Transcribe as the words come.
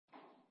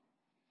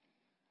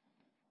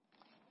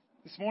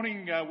This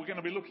morning we're going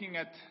to be looking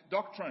at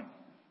doctrine.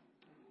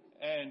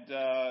 And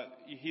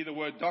you hear the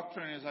word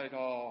doctrine and you say,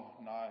 oh,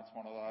 no, it's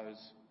one of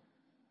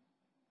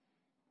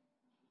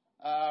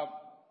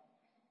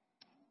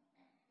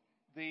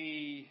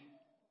those.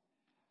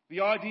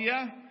 The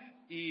idea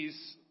is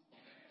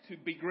to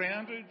be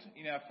grounded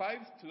in our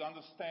faith, to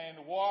understand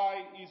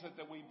why is it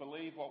that we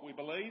believe what we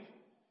believe,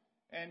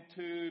 and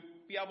to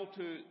be able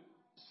to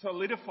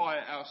solidify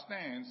our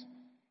stance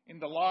in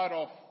the light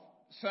of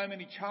so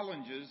many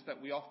challenges that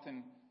we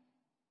often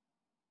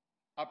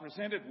are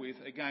presented with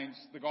against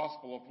the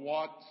gospel of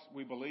what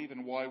we believe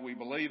and why we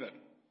believe it.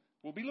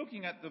 We'll be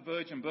looking at the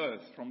virgin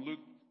birth from Luke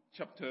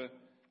chapter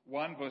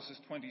 1 verses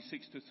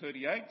 26 to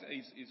 38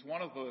 is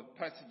one of the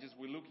passages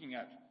we're looking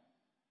at.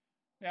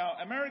 Now,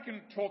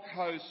 American talk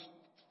host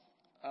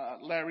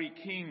Larry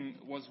King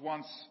was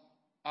once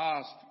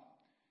asked,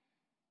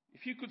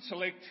 if you could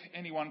select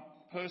any one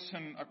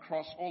person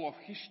across all of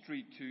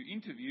history to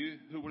interview,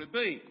 who would it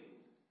be?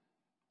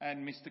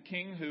 And Mr.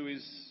 King, who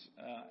is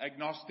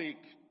agnostic,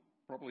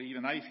 probably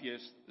even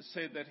atheist,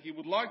 said that he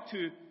would like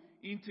to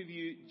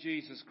interview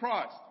Jesus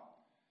Christ.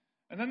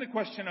 And then the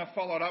questioner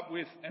followed up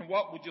with, and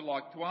what would you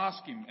like to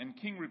ask him? And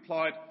King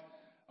replied,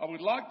 I would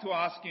like to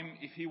ask him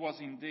if he was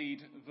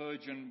indeed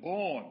virgin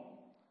born.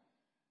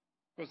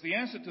 Because the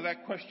answer to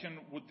that question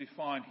would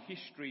define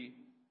history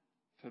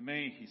for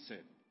me, he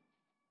said.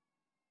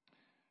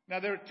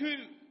 Now there are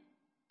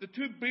the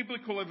two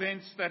biblical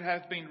events that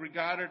have been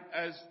regarded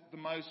as the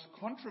most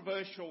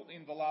controversial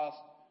in the last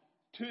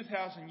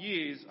 2,000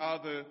 years are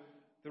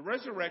the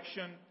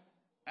resurrection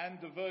and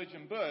the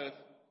virgin birth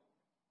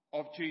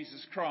of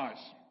Jesus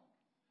Christ.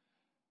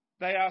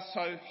 They are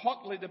so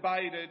hotly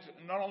debated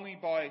not only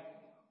by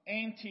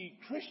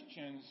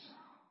anti-Christians,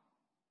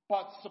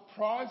 but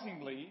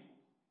surprisingly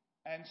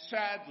and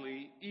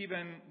sadly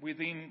even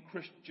within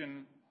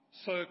Christian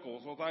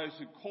circles, or those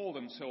who call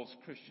themselves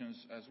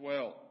Christians as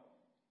well.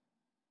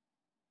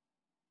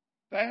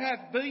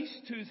 These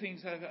two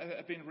things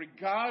have been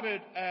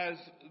regarded as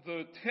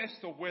the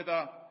test of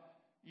whether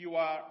you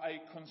are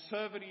a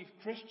conservative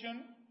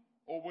Christian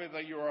or whether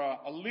you are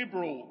a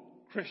liberal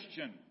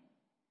Christian.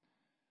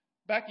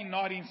 Back in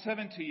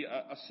 1970,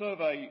 a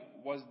survey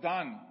was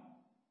done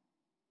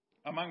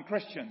among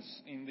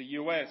Christians in the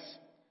US,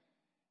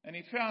 and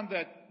it found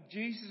that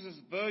Jesus'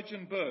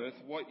 virgin birth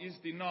is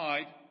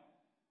denied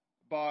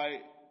by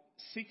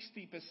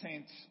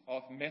 60%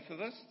 of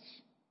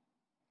Methodists,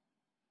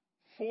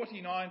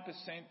 49%,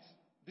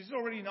 this is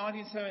already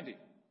 1970.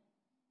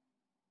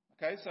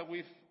 Okay, so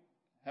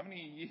how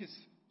many years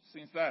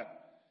since that?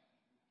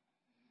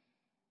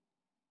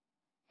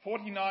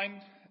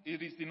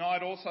 it is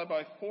denied also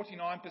by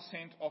 49%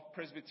 of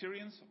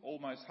Presbyterians,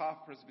 almost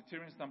half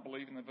Presbyterians don't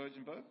believe in the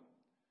virgin birth,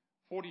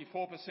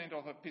 44%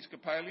 of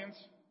Episcopalians,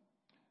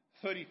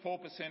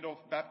 34% of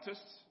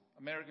Baptists,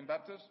 American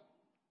Baptists,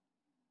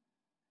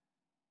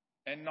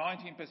 and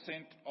 19%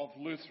 of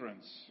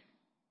Lutherans.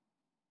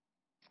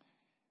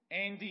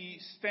 Andy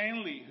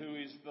Stanley,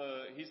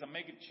 he's a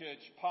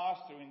megachurch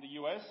pastor in the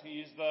US.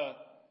 He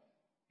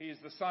is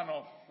the son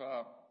of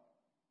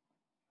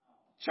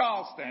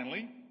Charles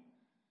Stanley.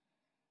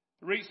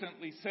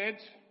 Recently said,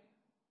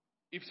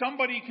 if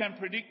somebody can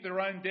predict their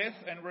own death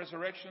and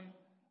resurrection,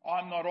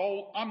 I'm not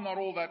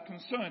all that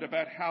concerned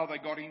about how they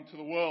got into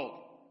the world.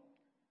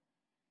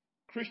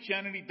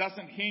 Christianity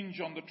doesn't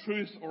hinge on the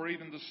truth or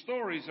even the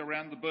stories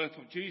around the birth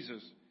of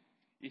Jesus.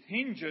 It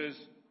hinges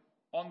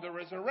on the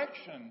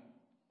resurrection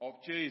of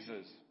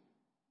Jesus,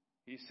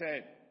 he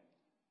said.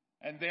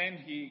 And then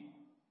he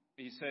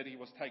said he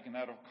was taken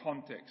out of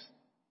context.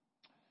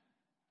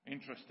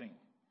 Interesting.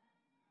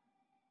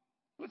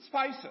 Let's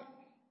face it.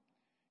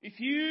 If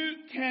you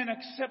can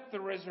accept the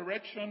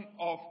resurrection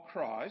of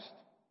Christ,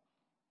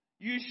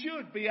 you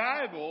should be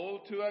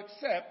able to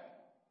accept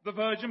the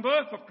virgin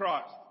birth of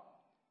Christ.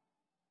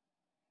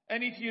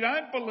 And if you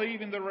don't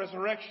believe in the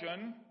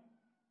resurrection,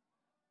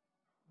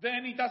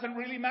 then it doesn't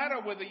really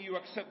matter whether you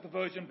accept the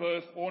virgin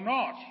birth or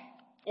not,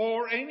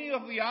 or any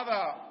of the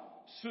other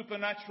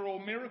supernatural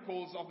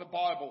miracles of the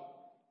Bible,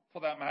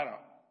 for that matter.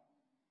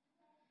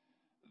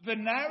 The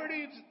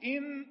narratives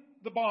in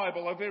the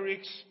Bible are very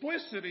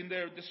explicit in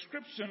their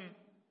description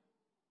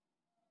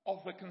of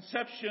the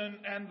conception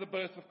and the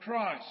birth of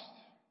Christ.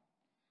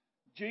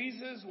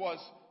 Jesus was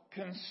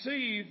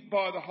conceived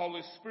by the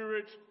Holy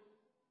Spirit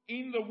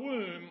in the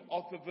womb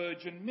of the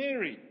Virgin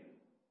Mary.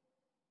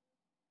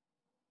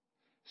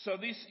 So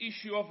this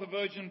issue of the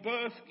virgin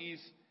birth is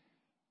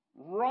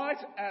right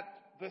at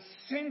the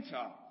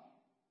centre.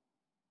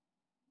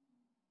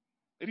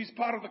 It is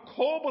part of the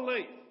core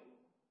belief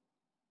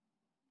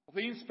of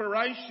the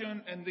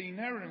inspiration and the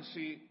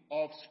inerrancy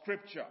of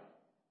Scripture.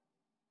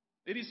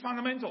 It is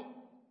fundamental.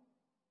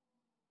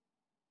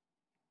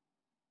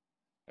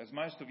 As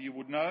most of you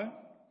would know,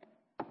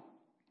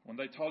 when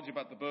they told you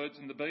about the birds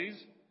and the bees,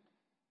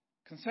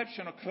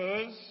 conception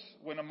occurs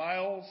when a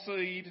male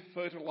seed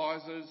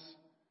fertilizes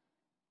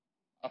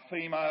a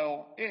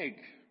female egg.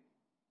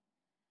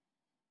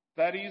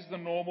 That is the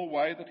normal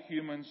way that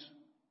humans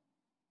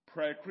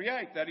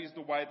procreate. That is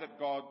the way that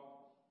God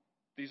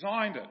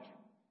designed it.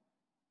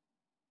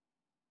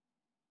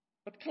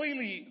 But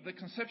clearly the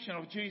conception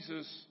of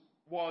Jesus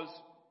was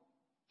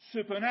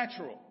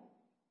supernatural.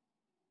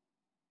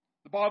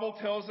 The Bible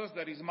tells us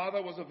that his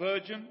mother was a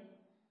virgin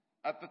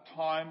at the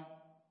time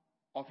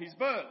of his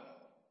birth.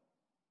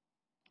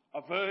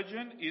 A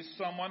virgin is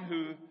someone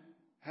who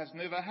has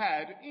never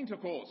had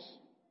intercourse.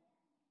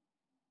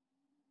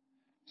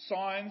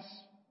 Science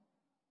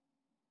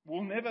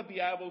will never be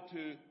able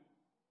to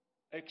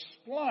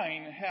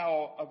explain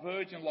how a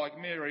virgin like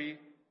Mary,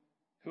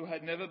 who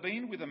had never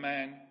been with a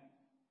man,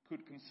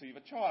 could conceive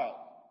a child.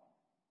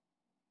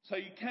 So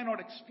you cannot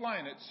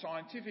explain it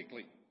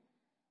scientifically.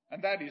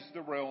 And that is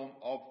the realm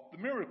of the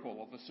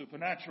miracle, of the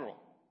supernatural.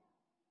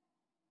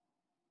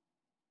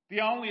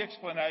 The only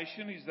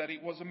explanation is that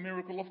it was a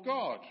miracle of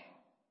God.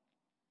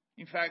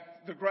 In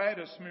fact, the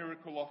greatest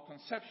miracle of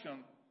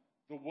conception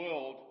the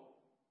world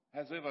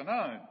has ever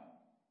known.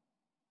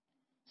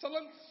 So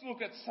let's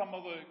look at some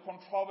of the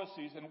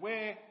controversies and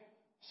where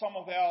some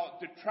of our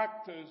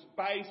detractors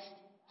based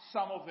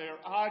some of their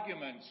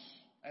arguments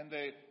and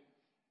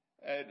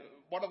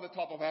what are the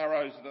type of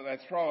arrows that they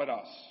throw at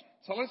us.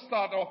 So let's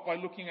start off by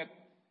looking at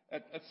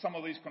some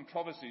of these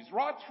controversies.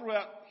 Right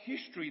throughout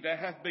history, there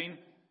have been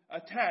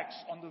attacks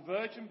on the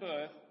virgin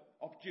birth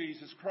of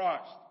Jesus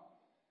Christ.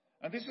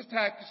 And this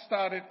attack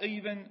started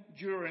even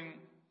during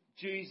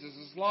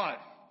Jesus' life.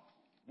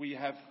 We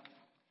have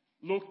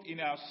looked in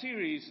our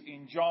series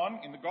in John,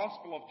 in the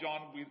Gospel of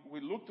John,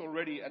 we looked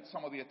already at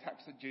some of the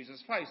attacks that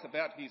Jesus faced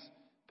about his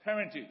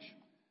parentage.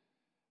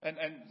 And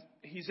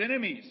his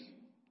enemies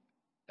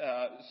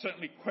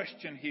certainly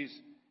questioned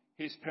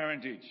his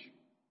parentage.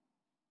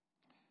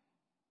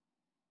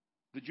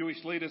 The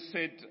Jewish leaders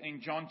said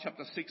in John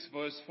chapter 6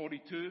 verse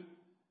 42,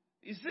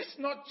 "Is this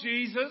not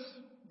Jesus,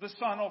 the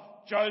son of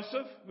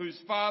Joseph, whose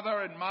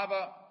father and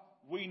mother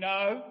we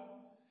know?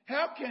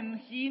 How can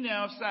he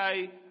now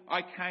say,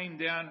 'I came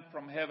down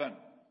from heaven'?"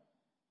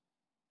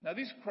 Now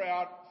this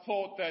crowd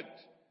thought that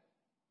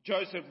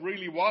Joseph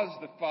really was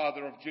the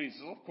father of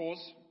Jesus. Of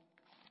course,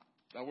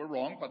 they were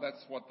wrong, but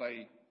that's what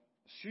they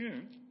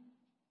assumed.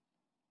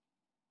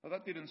 But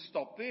that didn't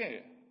stop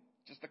there.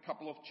 Just a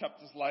couple of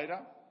chapters later,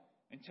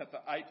 in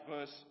chapter 8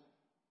 verse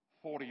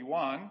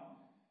 41,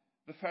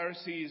 the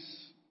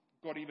Pharisees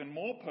got even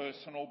more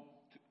personal,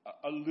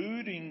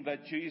 alluding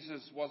that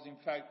Jesus was in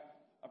fact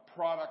a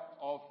product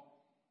of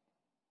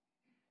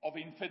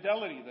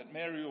infidelity, that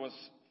Mary was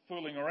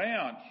fooling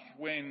around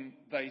when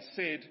they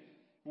said,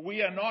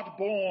 "We are not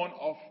born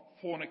of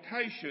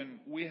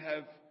fornication, we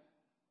have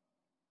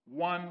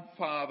one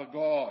Father,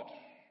 God."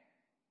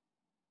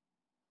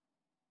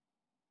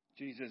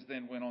 Jesus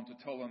then went on to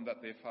tell them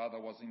that their father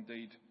was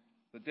indeed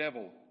the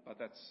devil, but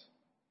that's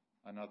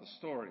another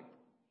story.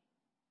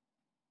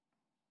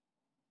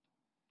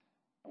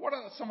 What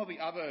are some of the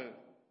other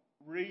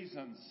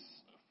reasons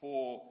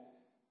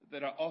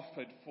that are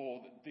offered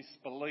for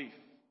disbelief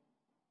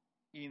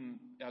in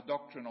our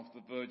doctrine of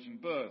the virgin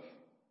birth?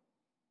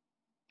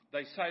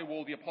 They say,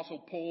 well, the Apostle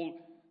Paul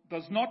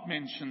does not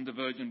mention the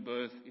virgin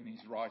birth in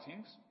his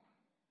writings.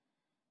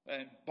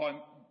 And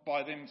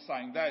by them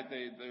saying that,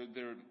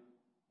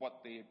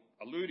 what they're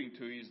alluding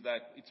to is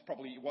that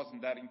it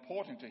wasn't that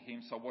important to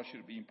him, so why should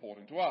it be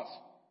important to us?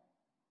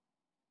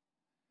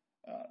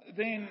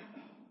 Then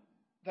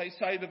they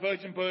say the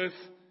virgin birth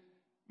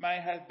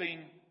may have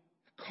been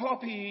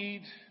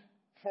copied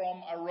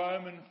from a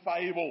Roman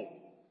fable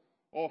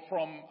or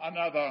from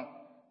another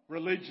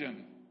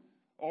religion,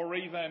 or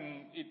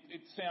even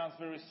it sounds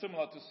very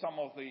similar to some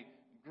of the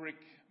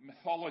Greek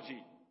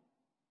mythology.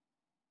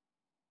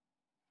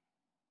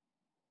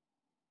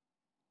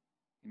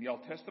 In the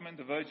Old Testament,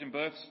 the virgin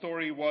birth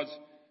story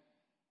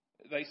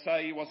they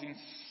say, was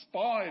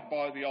inspired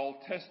by the Old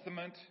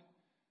Testament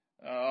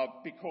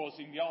because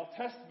in the Old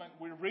Testament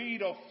we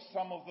read of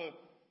some of the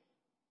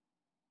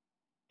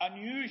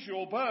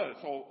unusual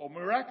births or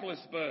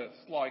miraculous births,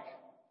 like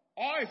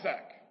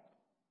Isaac,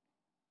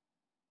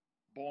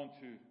 born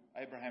to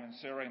Abraham and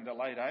Sarah in the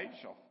late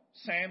age, of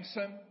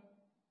Samson,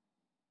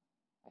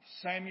 of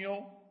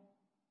Samuel.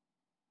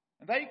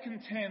 And they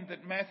contend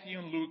that Matthew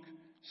and Luke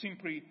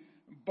simply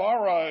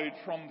borrowed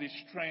from this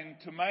trend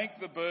to make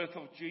the birth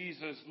of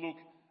Jesus look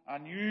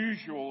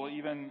unusual,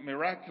 even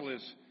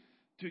miraculous,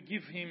 to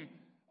give him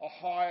a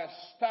higher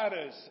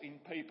status in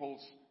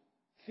people's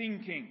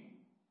thinking.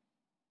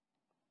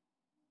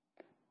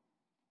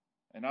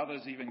 And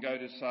others even go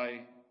to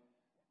say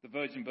the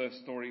virgin birth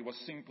story was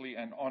simply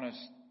an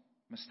honest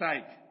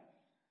mistake.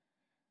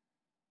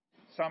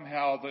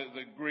 Somehow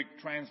the Greek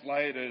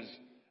translators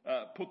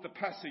put the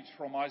passage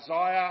from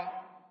Isaiah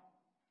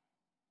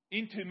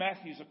into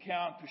Matthew's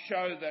account to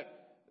show that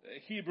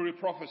Hebrew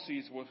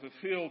prophecies were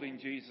fulfilled in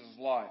Jesus'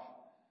 life,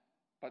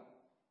 but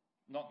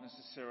not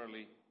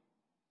necessarily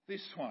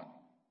this one.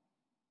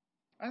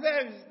 And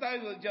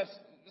those are just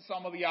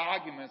some of the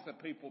arguments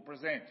that people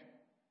present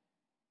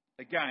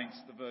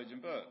against the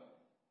virgin birth.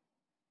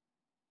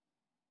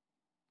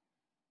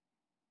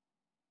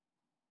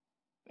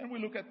 Then we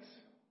look at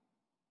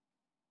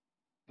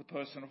the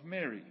person of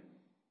Mary.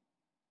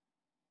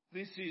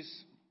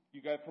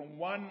 You go from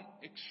one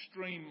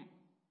extreme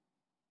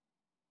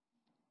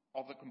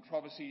of the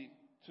controversy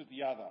to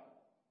the other.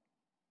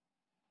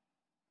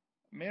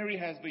 Mary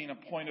has been a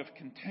point of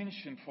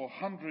contention for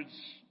hundreds,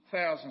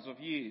 thousands of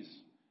years,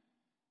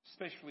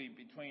 especially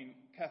between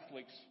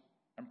Catholics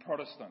and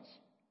Protestants.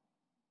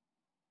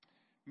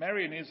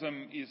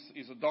 Marianism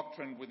is a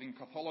doctrine within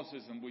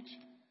Catholicism which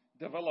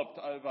developed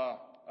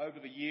over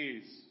the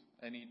years,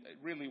 and it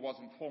really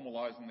wasn't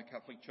formalised in the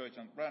Catholic Church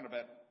around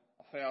about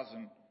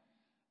 1000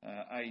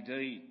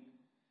 AD.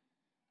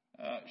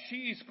 She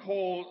is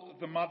called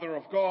the Mother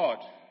of God,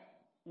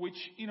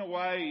 which in a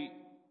way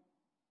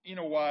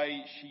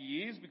she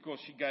is, because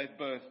she gave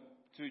birth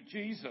to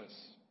Jesus,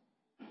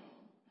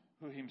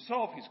 who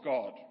himself is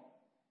God.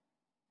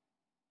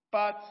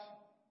 But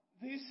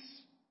this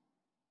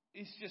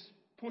is just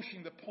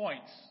pushing the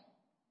points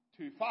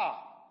too far.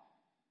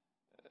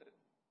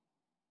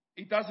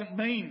 It doesn't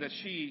mean that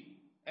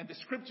and the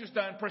scriptures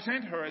don't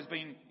present her as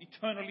being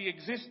eternally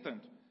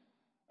existent,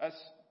 as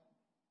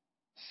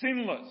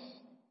sinless,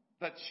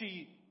 that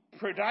she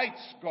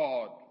predates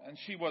God, and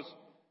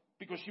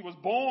because she was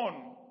born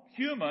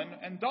human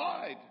and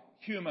died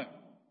human.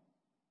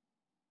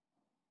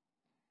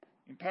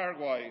 In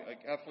Paraguay, a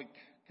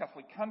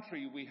Catholic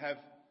country, we have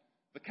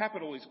the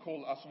capital is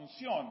called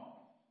Asunción.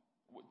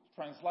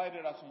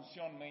 Translated,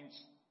 Asunción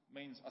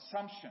means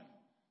Assumption,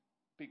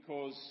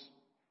 because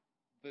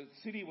the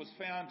city was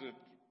founded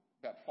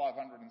about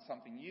 500 and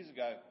something years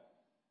ago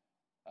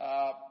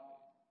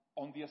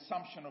on the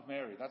Assumption of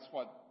Mary. That's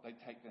what they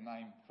take the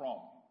name from.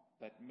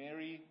 That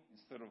Mary,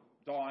 instead of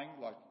dying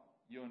like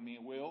you and me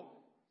will,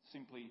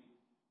 simply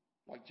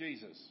like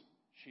Jesus,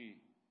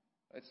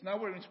 it's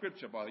nowhere in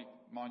Scripture,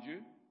 mind you.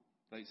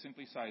 They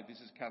simply say this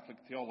is Catholic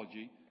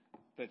theology,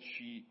 that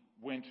she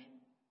went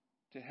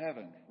to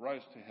heaven,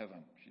 rose to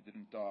heaven. She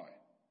didn't die.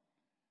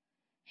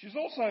 She's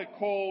also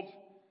called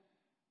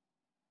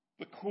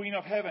the Queen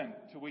of Heaven,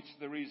 to which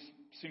there is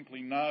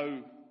simply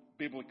no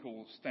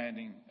biblical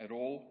standing at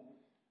all.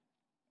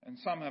 And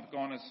some have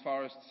gone as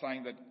far as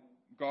saying that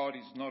God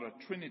is not a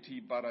trinity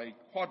but a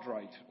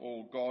quadrate,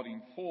 or God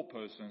in four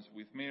persons,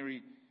 with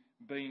Mary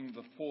being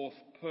the fourth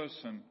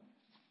person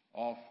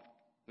of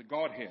the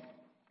Godhead.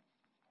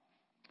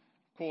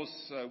 Of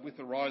course, with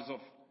the rise of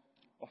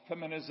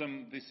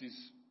feminism, this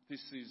is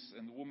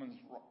and the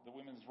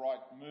women's right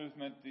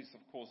movement, this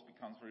of course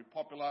becomes very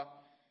popular,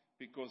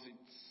 because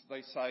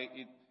they say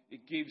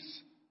it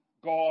gives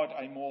God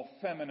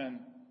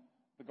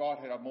the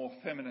Godhead a more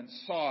feminine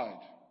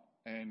side,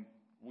 and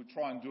we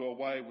try and do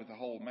away with the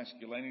whole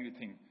masculinity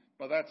thing,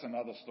 but that's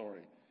another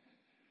story.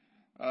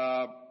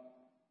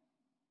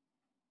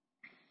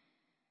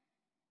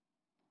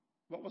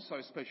 What was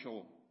so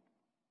special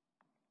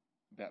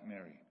about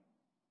Mary?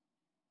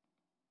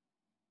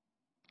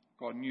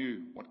 God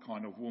knew what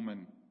kind of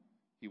woman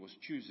he was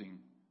choosing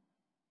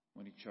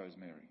when he chose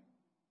Mary.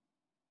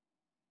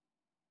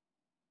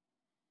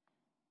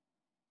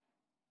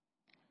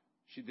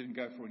 She didn't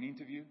go for an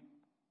interview.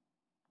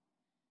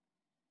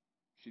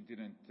 She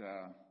didn't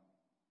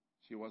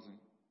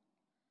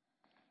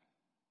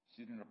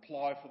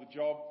apply for the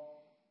job.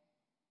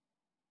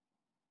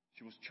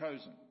 She was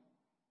chosen.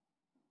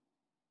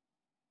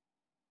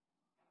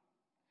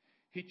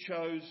 He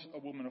chose a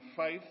woman of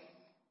faith,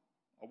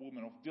 a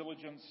woman of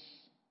diligence,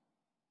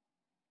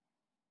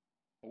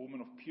 a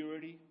woman of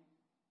purity,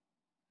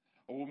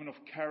 a woman of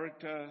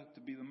character,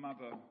 to be the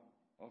mother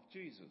of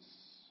Jesus.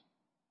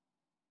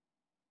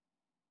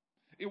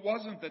 It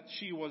wasn't that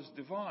she was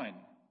divine.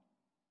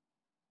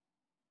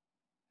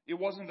 It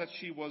wasn't that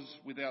she was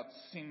without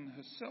sin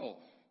herself.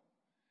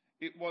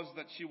 It was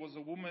that she was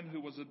a woman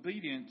who was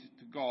obedient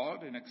to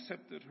God and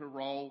accepted her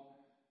role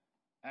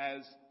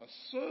as a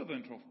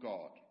servant of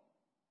God.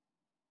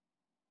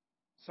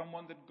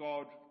 Someone that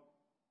God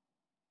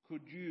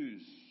could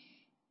use,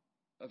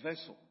 a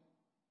vessel.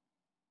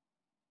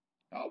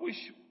 I wish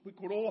we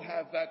could all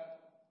have that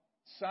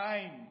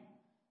same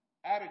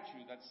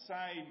attitude, that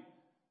same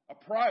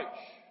approach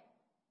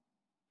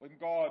when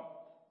God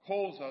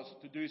calls us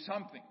to do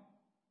something.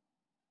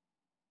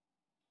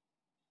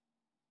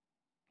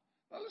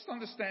 Now let's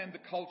understand the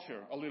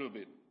culture a little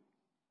bit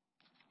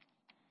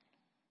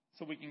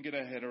so we can get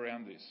our head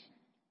around this.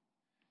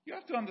 You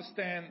have to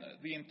understand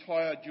the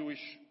entire Jewish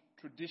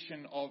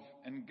tradition of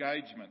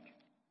engagement.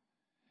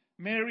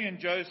 Mary and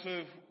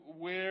Joseph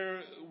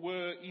were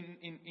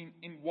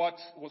in what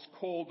was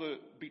called the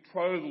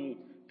betrothal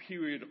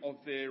period of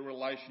their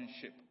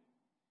relationship.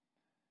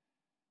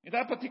 In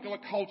that particular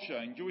culture,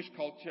 in Jewish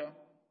culture,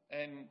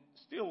 and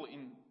still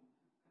in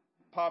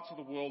parts of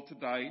the world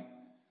today,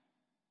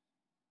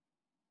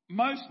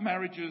 most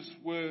marriages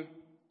were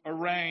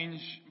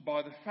arranged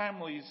by the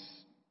families,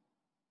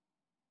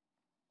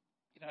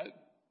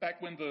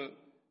 back when the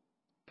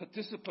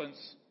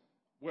participants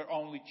were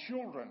only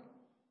children.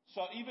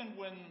 So even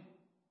when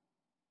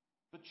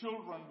the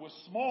children were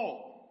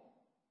small,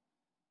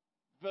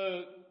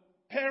 the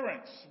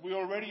parents were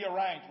already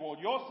arranged. Well,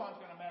 your son's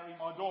going to marry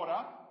my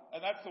daughter,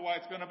 and that's the way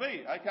it's going to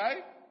be,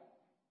 okay?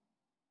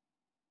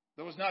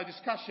 There was no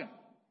discussion.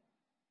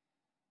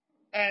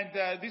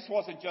 And this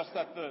wasn't just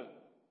at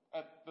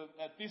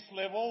this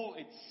level.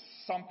 It's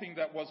something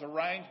that was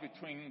arranged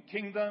between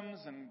kingdoms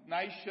and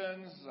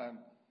nations, and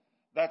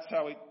that's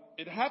how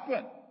it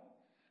happened.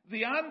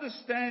 The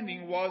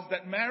understanding was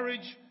that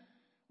marriage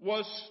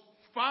was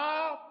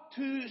far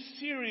too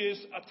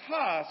serious a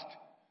task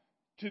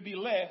to be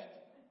left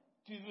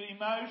to the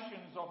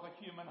emotions of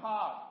the human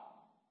heart.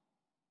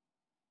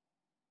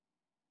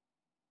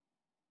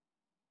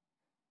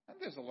 And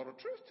there's a lot of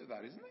truth to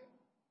that, isn't there?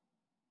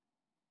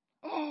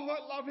 Oh, I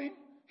love him.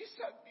 He's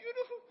so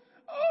beautiful.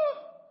 Oh,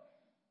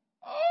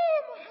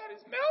 my heart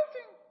is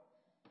melting.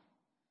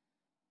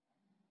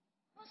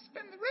 I'll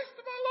spend the rest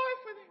of my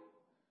life with him.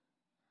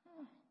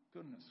 Oh,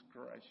 goodness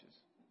gracious.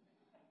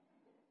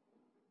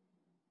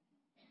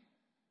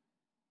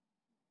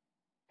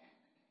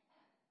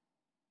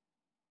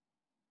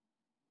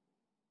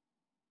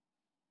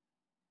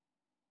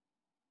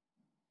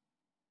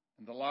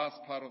 And the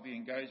last part of the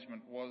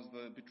engagement was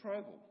the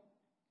betrothal.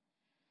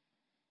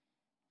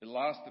 It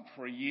lasted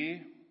for a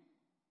year,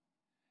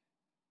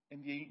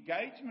 and the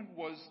engagement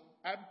was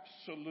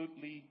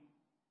absolutely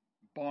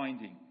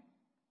binding.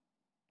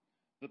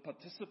 The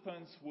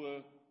participants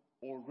were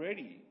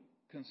already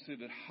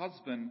considered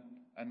husband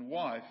and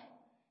wife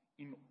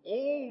in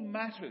all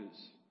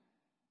matters,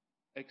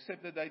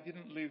 except that they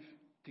didn't live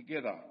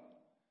together,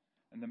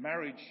 and the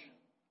marriage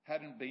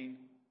hadn't been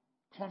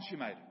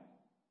consummated.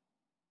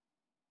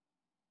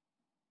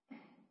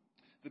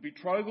 The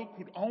betrothal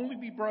could only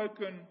be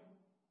broken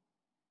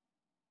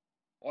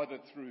either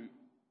through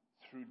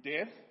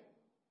death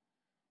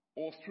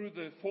or through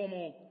the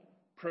formal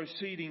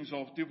proceedings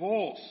of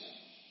divorce.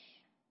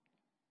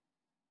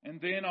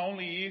 And then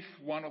only if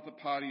one of the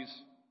parties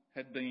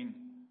had been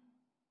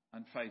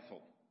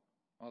unfaithful.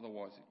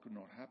 Otherwise it could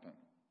not happen.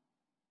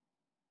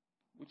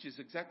 Which is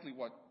exactly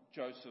what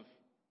Joseph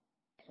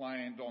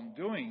planned on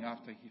doing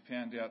after he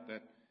found out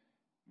that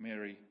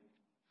Mary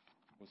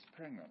was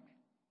pregnant.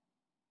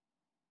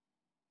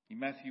 In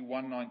Matthew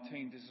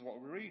 1:19, this is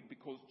what we read.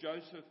 Because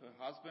Joseph, her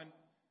husband,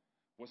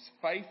 was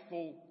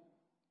faithful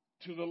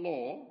to the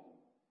law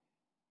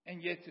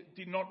and yet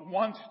did not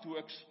want to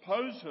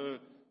expose her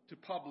to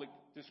public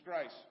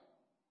disgrace.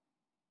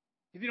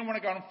 He didn't want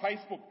to go on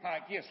Facebook,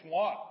 guess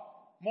what?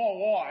 My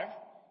wife,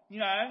 you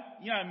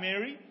know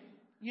Mary,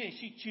 yeah,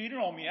 she cheated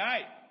on me,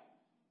 eh?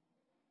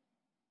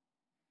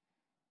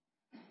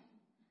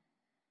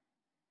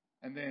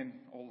 And then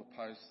all the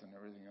posts and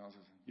everything else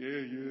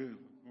is,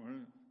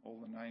 all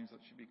the names that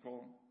should be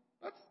called.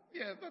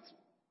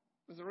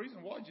 There's a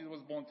reason why Jesus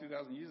was born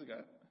 2,000 years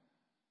ago.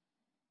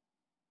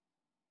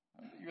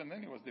 Even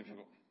then it was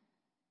difficult.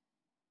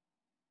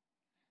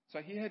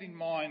 So he had in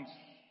mind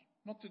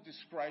not to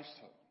disgrace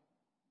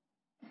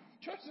her.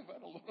 Joseph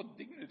had a lot of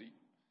dignity.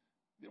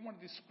 He didn't want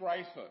to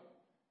disgrace her.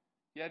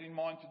 He had in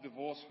mind to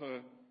divorce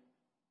her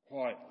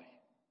quietly.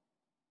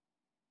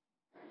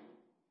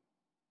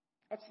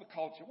 That's the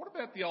culture. What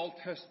about the Old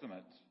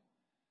Testament?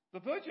 The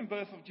virgin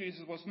birth of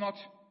Jesus was not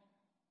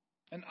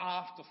an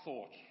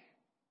afterthought.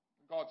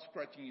 God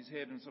scratching his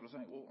head and sort of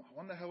saying, well, I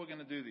wonder how we're going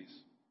to do this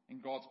in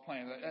God's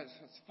plan. As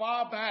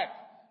far back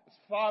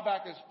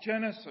as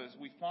Genesis,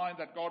 we find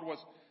that God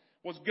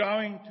was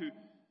going to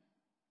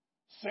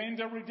send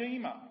a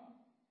Redeemer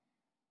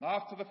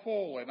after the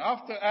fall. And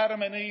after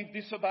Adam and Eve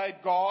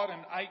disobeyed God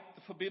and ate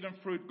the forbidden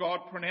fruit,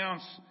 God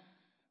pronounced,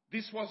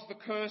 this was the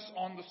curse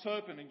on the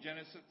serpent in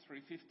Genesis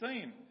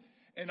 3:15.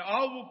 And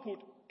I will put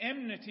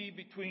enmity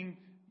between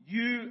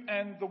you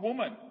and the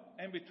woman,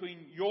 and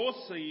between your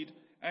seed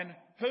and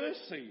her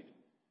seed.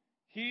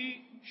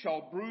 He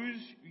shall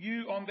bruise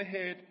you on the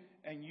head,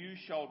 and you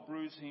shall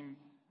bruise him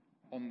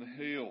on the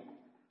heel.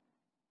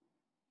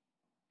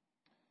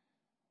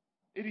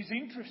 It is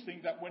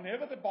interesting that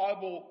whenever the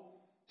Bible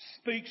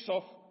speaks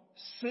of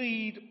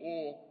seed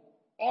or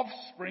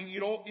offspring,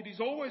 it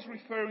is always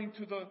referring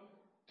to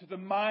the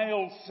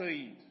male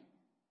seed.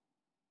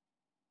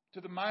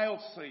 To the male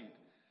seed.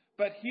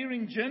 But here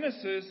in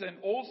Genesis and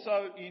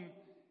also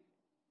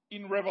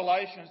in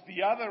Revelations,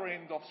 the other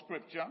end of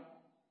Scripture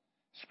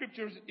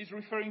is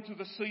referring to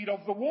the seed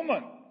of the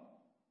woman.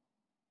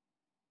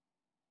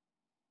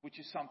 Which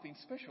is something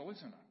special,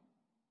 isn't it?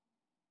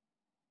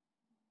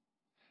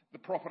 The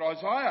prophet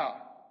Isaiah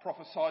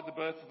prophesied the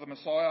birth of the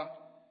Messiah.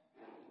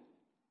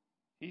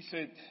 He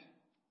said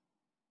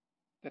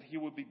that he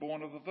would be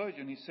born of a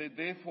virgin. He said,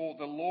 therefore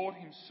the Lord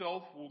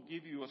himself will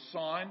give you a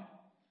sign.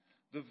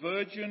 The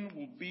virgin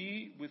will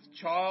be with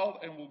child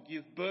and will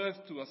give birth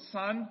to a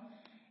son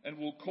and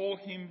will call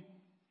him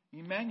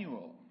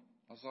Emmanuel.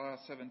 Isaiah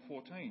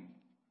 7:14.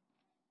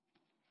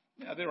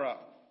 Now there are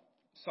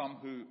some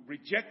who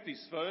reject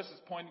this verse as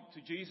pointing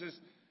to Jesus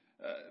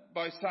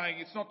by saying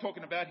it's not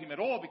talking about him at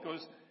all,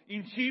 because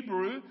in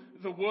Hebrew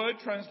the word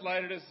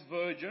translated as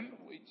virgin,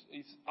 which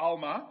is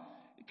Alma,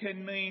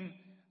 can mean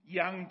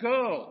young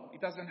girl. It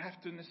doesn't have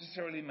to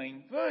necessarily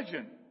mean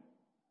virgin.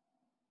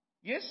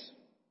 Yes,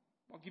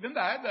 I'll give him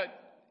that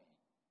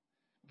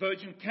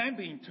virgin can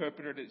be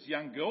interpreted as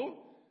young girl.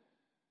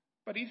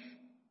 But if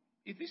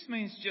if this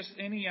means just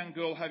any young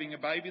girl having a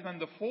baby, then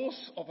the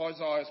force of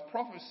Isaiah's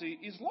prophecy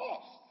is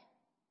lost.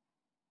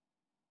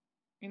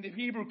 In the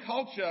Hebrew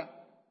culture,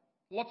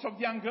 lots of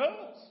young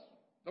girls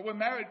that were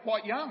married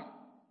quite young.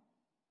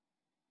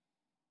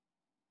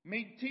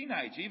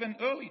 Mid-teenage, even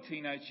early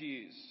teenage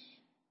years.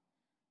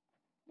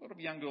 A lot of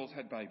young girls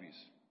had babies.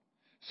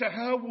 So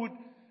how would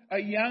a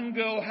young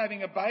girl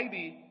having a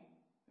baby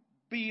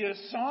be a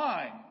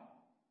sign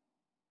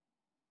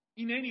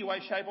in any way,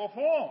 shape or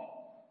form?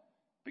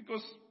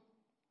 Because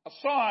a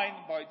sign,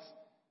 by its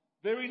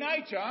very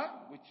nature,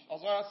 which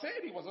Isaiah said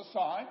he was a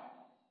sign,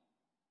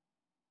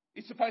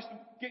 it's supposed to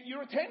get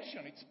your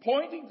attention. It's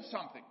pointing to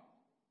something.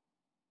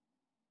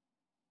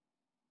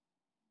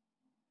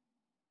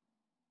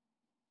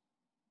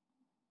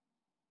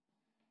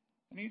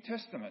 The New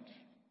Testament.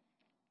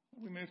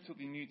 We move to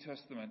the New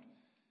Testament.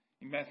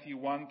 In Matthew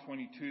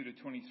 1:22 to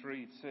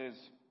 23, it says,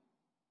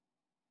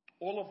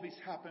 all of this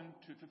happened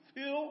to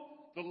fulfill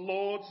the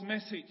Lord's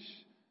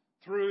message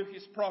through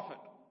his prophet.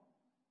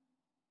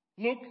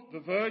 Look,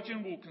 the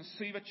virgin will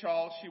conceive a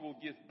child, she will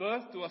give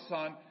birth to a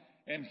son,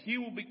 and he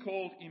will be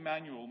called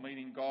Emmanuel,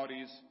 meaning God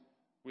is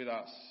with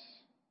us.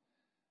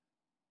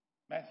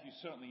 Matthew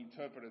certainly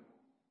interpreted,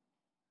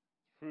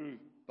 through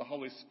the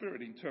Holy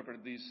Spirit,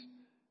 interpreted this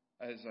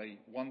as a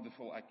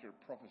wonderful, accurate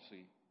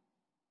prophecy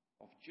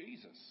of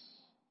Jesus.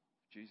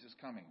 Jesus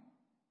coming,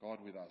 God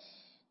with us.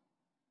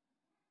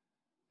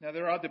 Now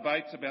there are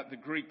debates about the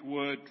Greek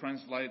word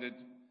translated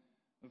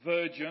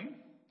virgin.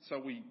 So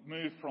we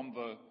move from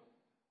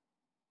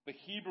the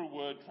Hebrew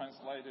word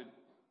translated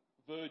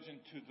virgin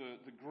to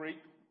the Greek,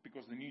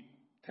 because the New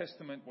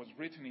Testament was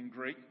written in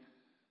Greek.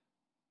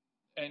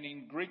 And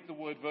in Greek the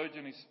word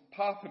virgin is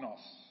parthenos,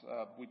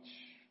 which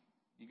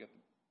you get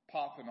the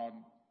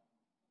Parthenon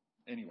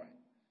anyway.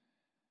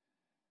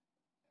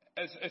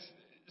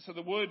 So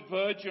the word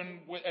virgin,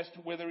 as to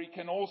whether it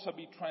can also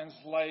be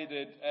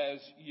translated as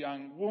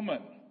young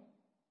woman.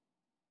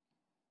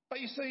 But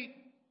you see,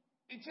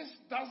 it just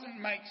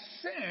doesn't make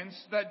sense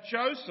that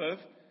Joseph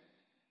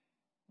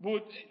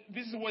would,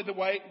 this is the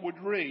way it would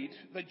read,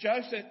 that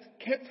Joseph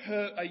kept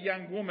her a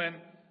young woman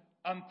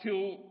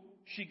until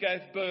she gave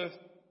birth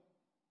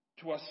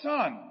to a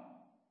son.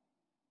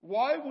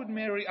 Why would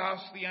Mary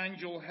ask the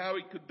angel how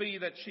it could be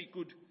that she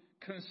could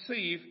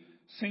conceive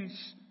since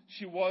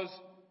she was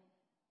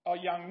a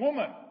young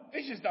woman?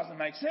 It just doesn't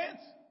make sense.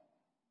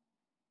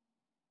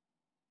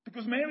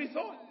 Because Mary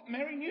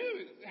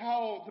knew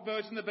how the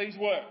birds and the bees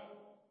work.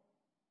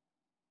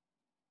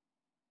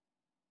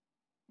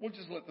 We'll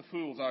just let the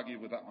fools argue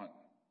with that one.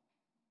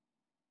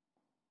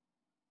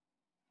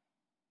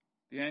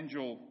 The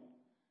angel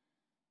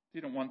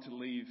didn't want to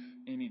leave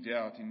any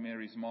doubt in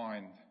Mary's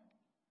mind.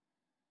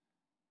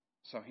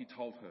 So he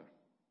told her,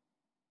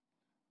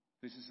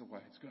 this is the way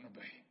it's going to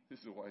be. This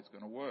is the way it's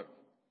going to work.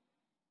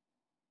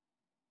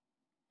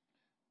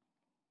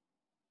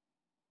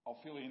 I'll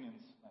fill in and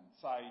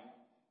say,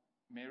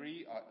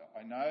 Mary,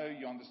 I know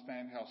you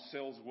understand how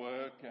cells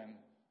work and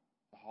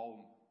the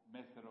whole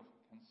method of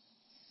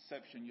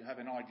conception. You have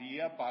an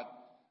idea, but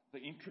the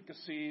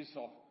intricacies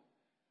of,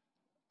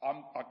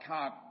 I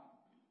can't,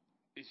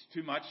 it's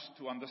too much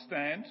to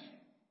understand.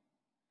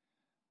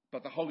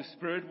 But the Holy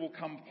Spirit will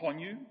come upon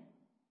you,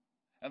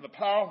 and the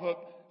power of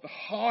the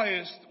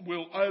highest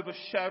will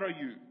overshadow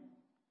you.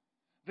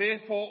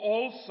 Therefore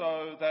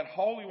also that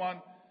Holy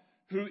One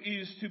who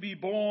is to be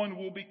born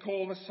will be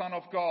called the Son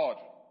of God.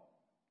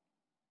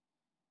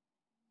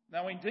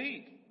 Now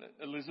indeed,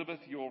 Elizabeth,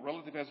 your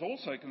relative, has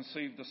also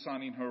conceived a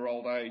son in her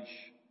old age.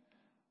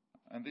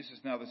 And this is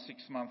now the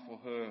 6th month for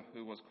her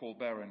who was called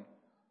barren.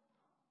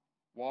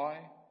 Why?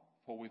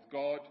 For with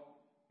God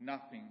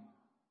nothing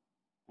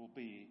will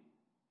be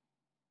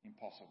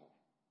impossible.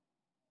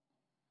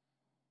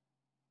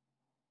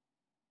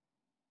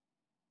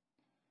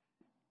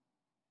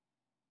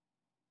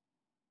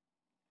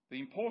 The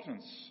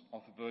importance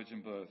of the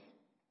virgin birth.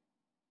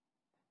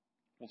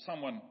 Well,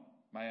 someone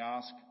may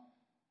ask,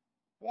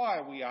 why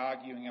are we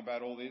arguing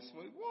about all this?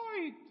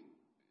 Why?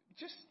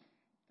 Just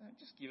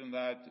give them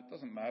that. It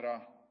doesn't matter.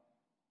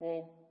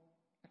 Well,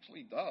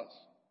 actually it does.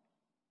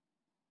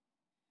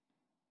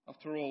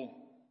 After all,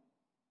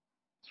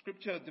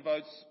 Scripture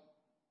devotes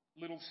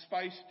little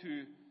space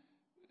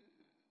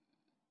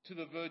to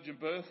the virgin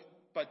birth,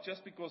 but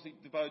just because it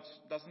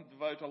doesn't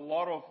devote a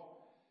lot of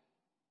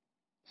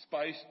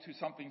space to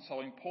something so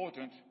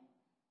important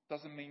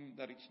doesn't mean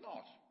that it's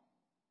not.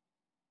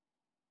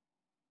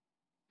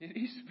 It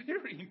is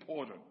very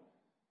important.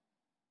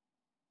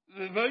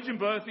 The virgin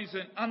birth is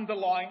an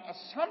underlying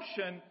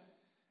assumption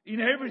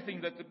in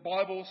everything that the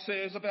Bible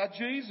says about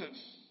Jesus.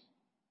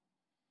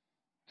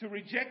 To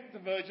reject the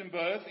virgin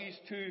birth is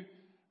to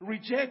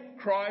reject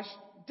Christ's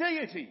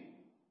deity.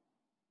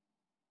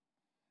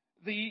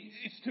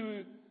 It's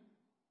to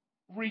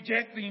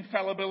reject the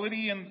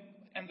infallibility and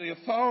the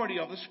authority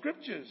of the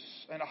Scriptures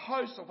and a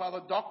host of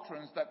other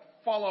doctrines that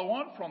follow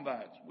on from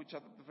that, which are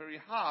at the very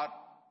heart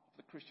of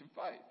the Christian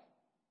faith.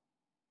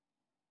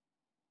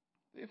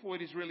 Therefore,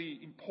 it is really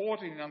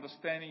important in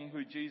understanding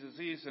who Jesus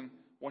is and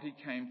what he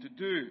came to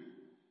do.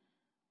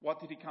 What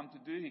did he come to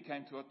do? He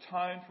came to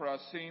atone for our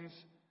sins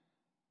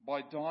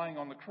by dying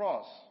on the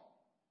cross.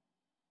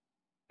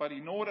 But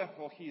in order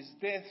for his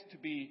death to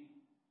be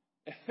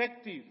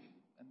effective,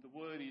 and the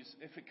word is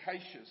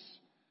efficacious,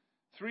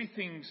 three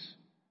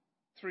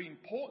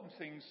important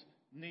things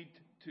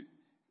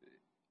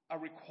are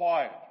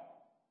required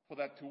for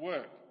that to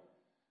work.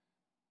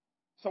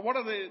 So what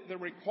are the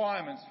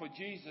requirements for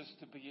Jesus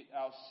to be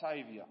our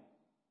Saviour?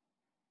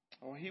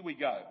 Well, here we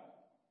go.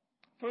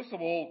 First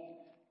of all,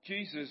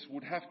 Jesus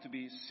would have to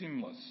be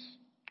sinless.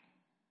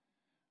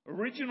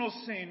 Original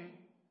sin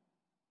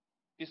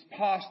is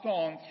passed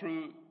on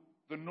through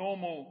the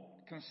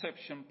normal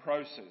conception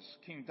process.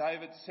 King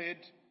David said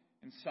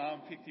in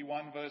Psalm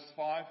 51 verse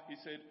 5, he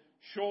said,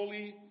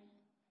 "Surely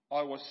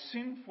I was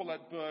sinful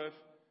at birth,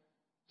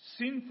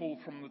 sinful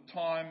from the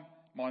time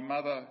my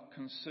mother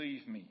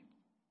conceived me."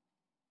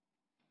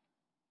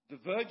 The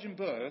virgin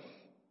birth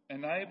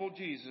enabled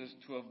Jesus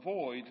to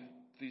avoid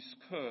this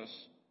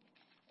curse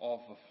of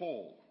the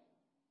fall.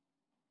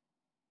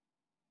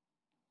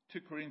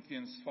 2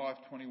 Corinthians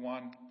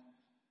 5:21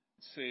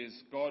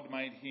 says, "God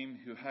made him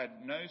who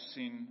had no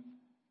sin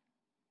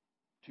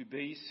to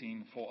be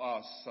sin for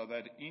us, so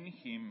that in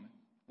him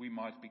we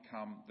might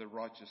become the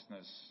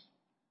righteousness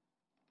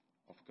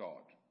of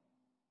God."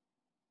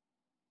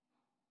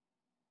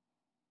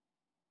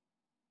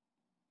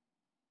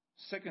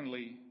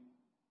 Secondly,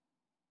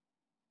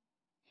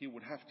 he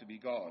would have to be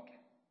God.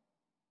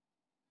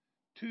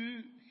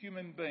 Two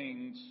human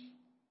beings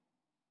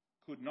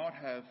could not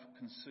have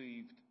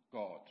conceived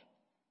God.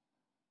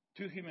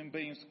 Two human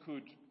beings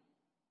could,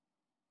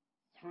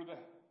 through the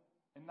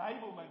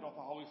enablement of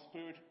the Holy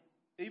Spirit,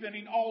 even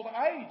in old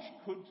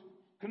age, could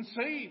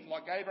conceive,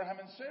 like Abraham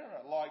and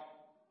Sarah, like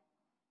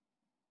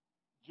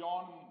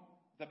John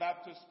the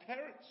Baptist's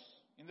parents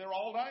in their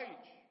old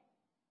age,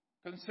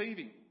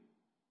 conceiving.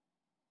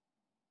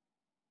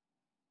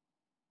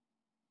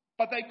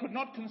 But they could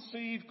not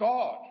conceive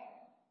God.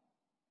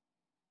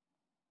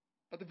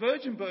 But the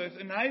virgin birth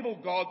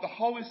enabled God, the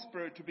Holy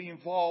Spirit, to be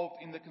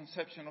involved in the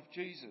conception of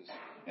Jesus.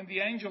 And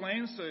the angel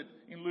answered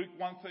in Luke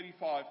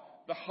 1:35,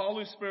 "The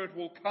Holy Spirit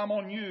will come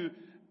on you,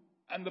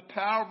 and the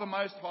power of the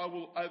Most High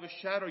will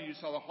overshadow you.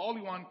 So the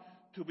Holy One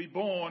to be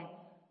born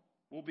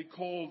will be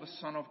called the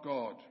Son of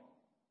God."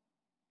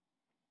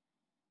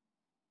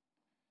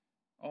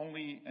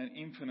 Only an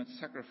infinite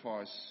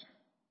sacrifice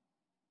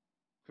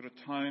could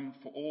atone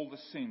for all the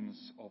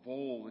sins of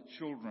all the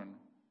children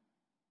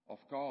of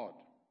God.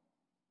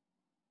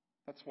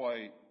 That's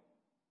why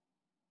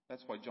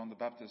John the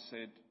Baptist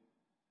said,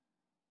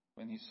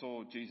 when he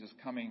saw Jesus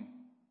coming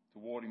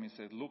toward him, he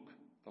said, "Look,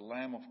 the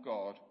Lamb of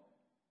God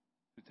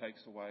who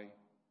takes away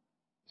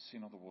the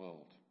sin of the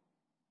world."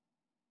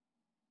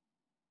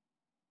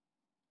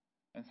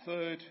 And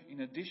third,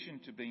 in addition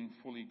to being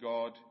fully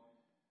God,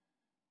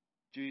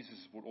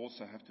 Jesus would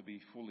also have to be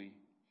fully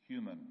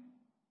human.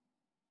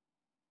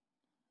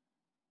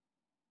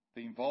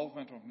 The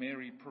involvement of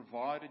Mary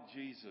provided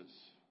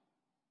Jesus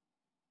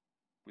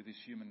with his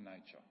human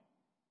nature.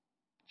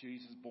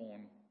 Jesus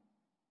born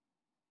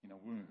in a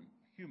womb,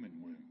 a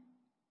human womb.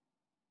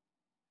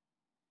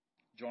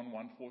 John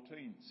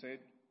 1:14 said,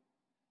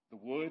 "The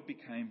Word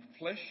became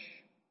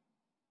flesh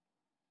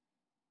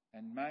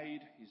and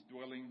made his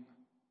dwelling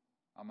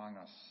among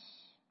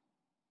us."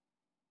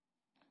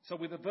 So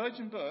with a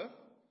virgin birth,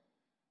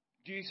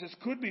 Jesus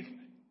could be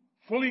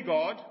fully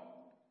God,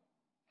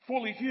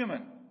 fully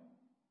human.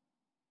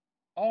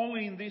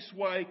 Only in this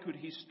way could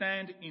he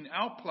stand in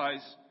our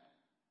place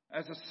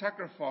as a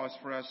sacrifice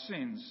for our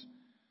sins,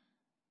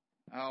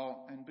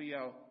 and be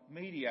our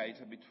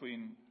mediator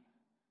between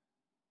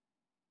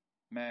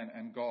man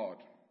and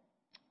God.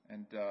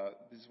 And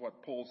this is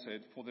what Paul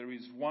said, "For there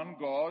is one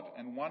God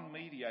and one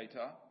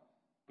mediator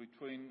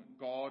between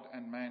God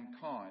and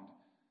mankind,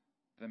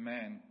 the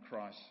man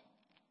Christ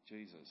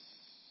Jesus."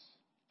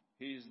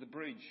 He is the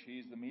bridge, he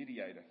is the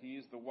mediator, he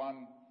is the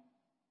one,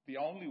 the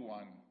only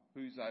one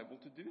who's able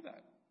to do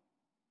that.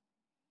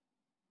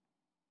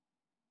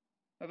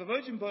 Now, the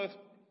virgin birth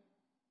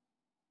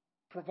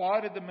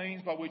provided the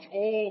means by which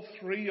all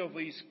three of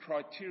these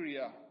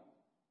criteria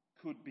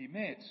could be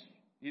met.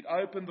 It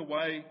opened the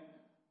way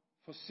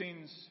for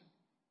sins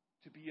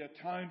to be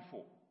atoned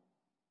for.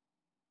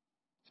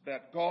 It's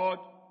about God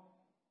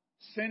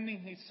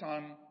sending his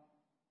Son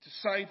to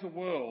save the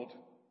world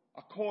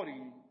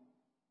according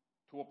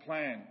to a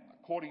plan,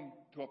 according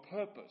to a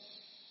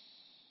purpose.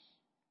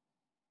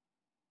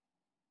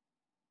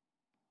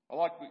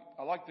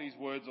 I like these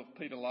words of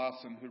Peter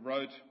Larson, who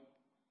wrote,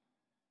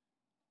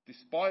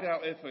 "Despite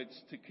our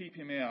efforts to keep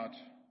him out,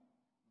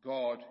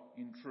 God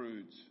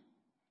intrudes."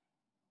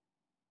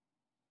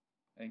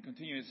 And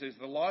continues, says,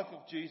 "The life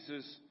of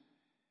Jesus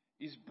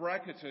is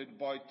bracketed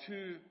by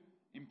two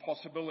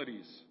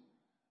impossibilities: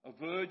 a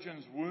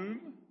virgin's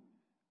womb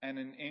and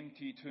an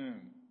empty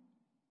tomb."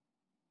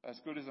 That's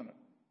good, isn't it?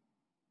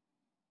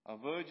 A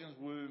virgin's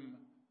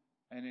womb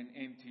and an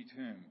empty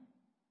tomb.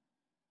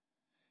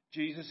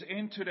 Jesus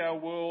entered our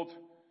world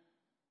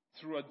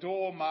through a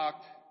door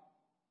marked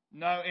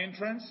no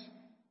entrance,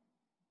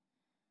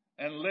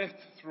 and left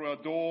through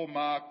a door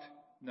marked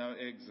no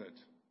exit.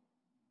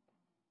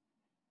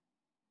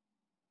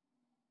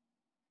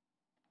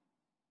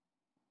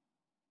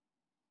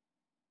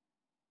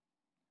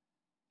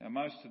 Now,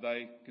 most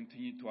today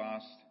continue to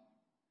ask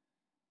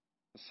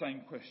the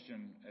same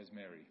question as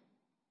Mary.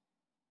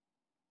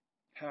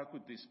 How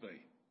could this be?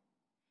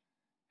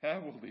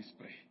 How will this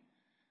be?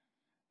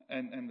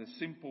 And the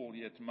simple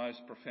yet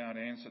most profound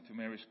answer to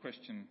Mary's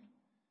question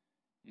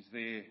is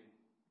there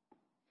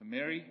for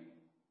Mary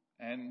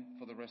and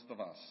for the rest of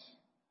us.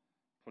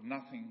 For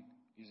nothing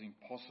is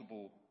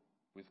impossible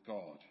with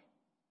God.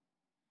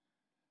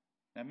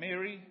 Now,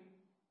 Mary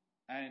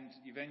and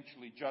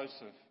eventually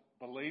Joseph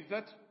believed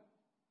it.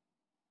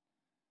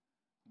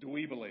 Do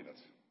we believe it?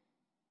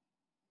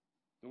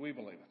 Do we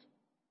believe it?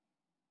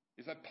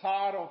 Is that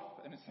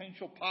an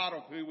essential part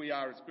of who we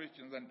are as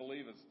Christians and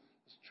believers,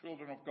 as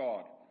children of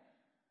God?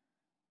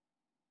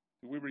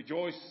 Do we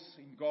rejoice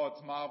in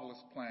God's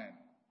marvellous plan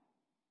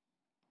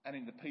and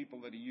in the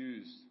people that He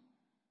used,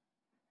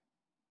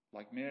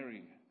 like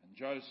Mary and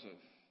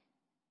Joseph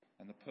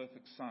and the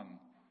perfect Son,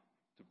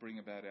 to bring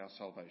about our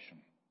salvation?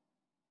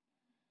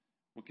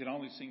 We can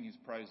only sing His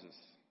praises.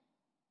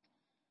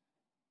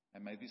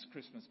 And may this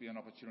Christmas be an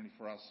opportunity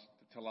for us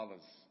to tell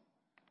others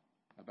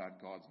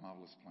about God's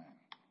marvellous plan.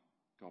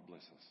 God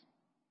bless us.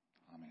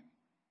 Amen.